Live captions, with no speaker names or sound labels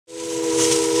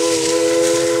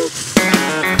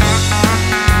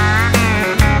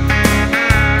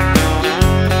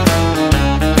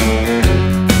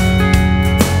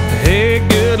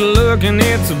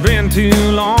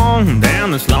too long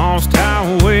down this lost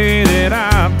highway that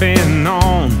I've been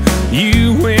on.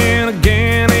 You win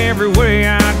again every way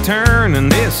I turn,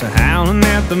 and this howling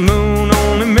at the moon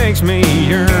only makes me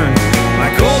yearn.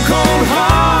 My cold, cold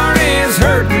heart is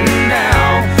hurting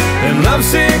now, and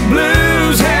lovesick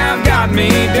blues have got me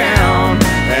down,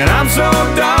 and I'm so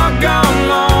doggone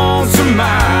lonesome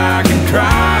I can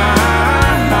cry.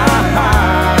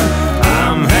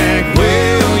 I'm Hank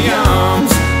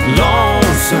Williams,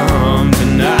 lonesome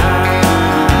tonight.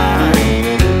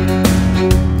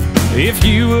 If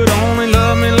you would only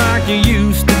love me like you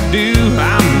used to do,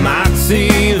 I might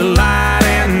see the light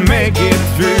and make it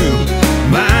through.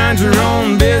 Mind your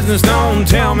own business, don't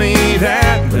tell me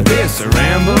that, but this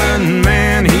rambling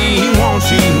man, he wants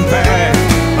you back.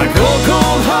 My cold,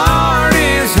 cold heart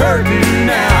is hurting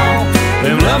now,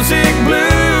 them lovesick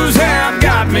blues have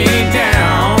got me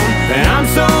down, and I'm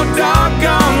so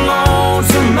doggone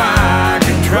lonesome I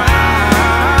could cry.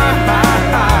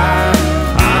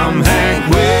 I'm Hank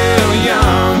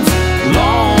Williams,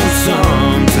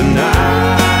 lonesome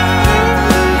tonight.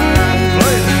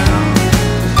 Play it now.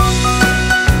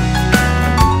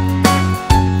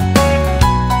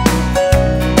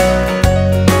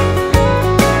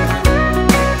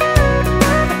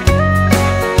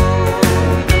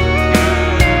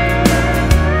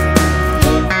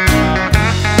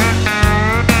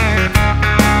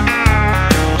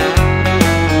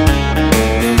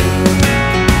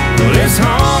 This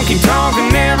honky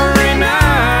talking every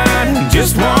night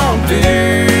just won't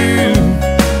do,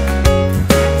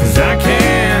 'cause I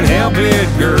can't help it,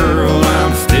 girl,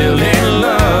 I'm still in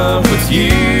love with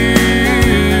you.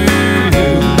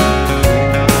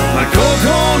 My cold,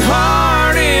 cold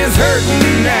heart is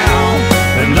hurting now,